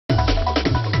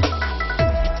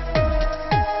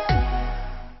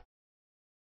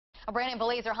Brandon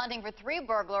police are hunting for 3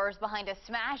 burglars behind a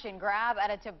smash and grab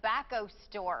at a tobacco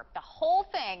store. The whole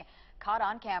thing caught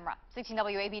on camera. 16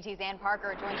 WAPT's Ann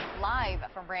Parker joins us live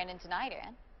from Brandon tonight.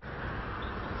 Ann.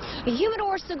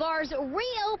 Humidor Cigars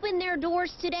reopened their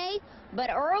doors today,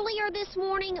 but earlier this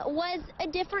morning was a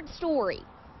different story.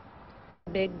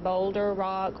 Big boulder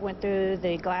rock went through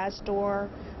the glass door,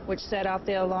 which set off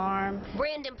the alarm.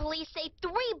 Brandon police say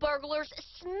 3 burglars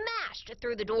smashed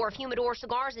through the door of Humidor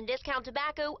Cigars and Discount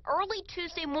Tobacco early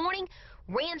Tuesday morning,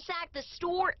 ransacked the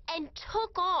store, and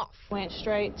took off. Went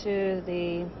straight to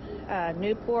the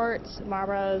Newports,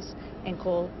 Marlboros, and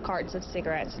cool cartons of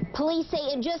cigarettes. Police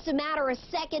say in just a matter of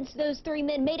seconds, those 3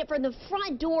 men made it from the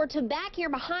front door to back here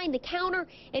behind the counter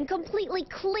and completely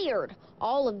cleared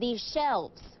all of these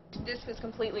shelves. This was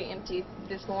completely empty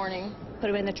this morning. Put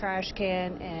them in the trash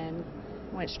can and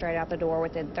went straight out the door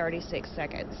within 36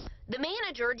 seconds. The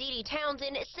manager, Dee Dee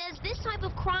Townsend, says this type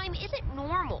of crime isn't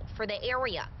normal for the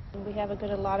area. We have a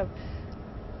lot of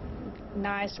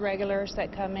nice regulars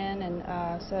that come in, and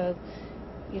so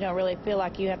you don't really feel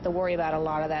like you have to worry about a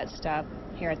lot of that stuff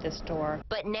here at this store.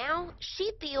 But now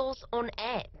she feels on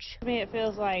edge. I mean, it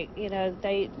feels like, you know,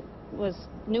 they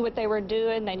knew what they were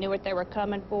doing, they knew what they were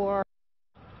coming for.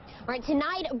 All right,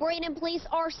 tonight, Brandon police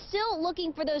are still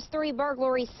looking for those 3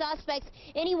 burglary suspects.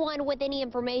 Anyone with any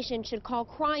information should call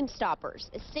Crime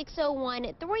Stoppers,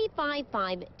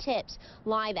 601-355-TIPS.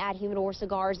 Live at Humidor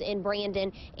Cigars in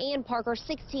Brandon. Ann Parker,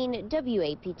 16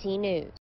 WAPT News.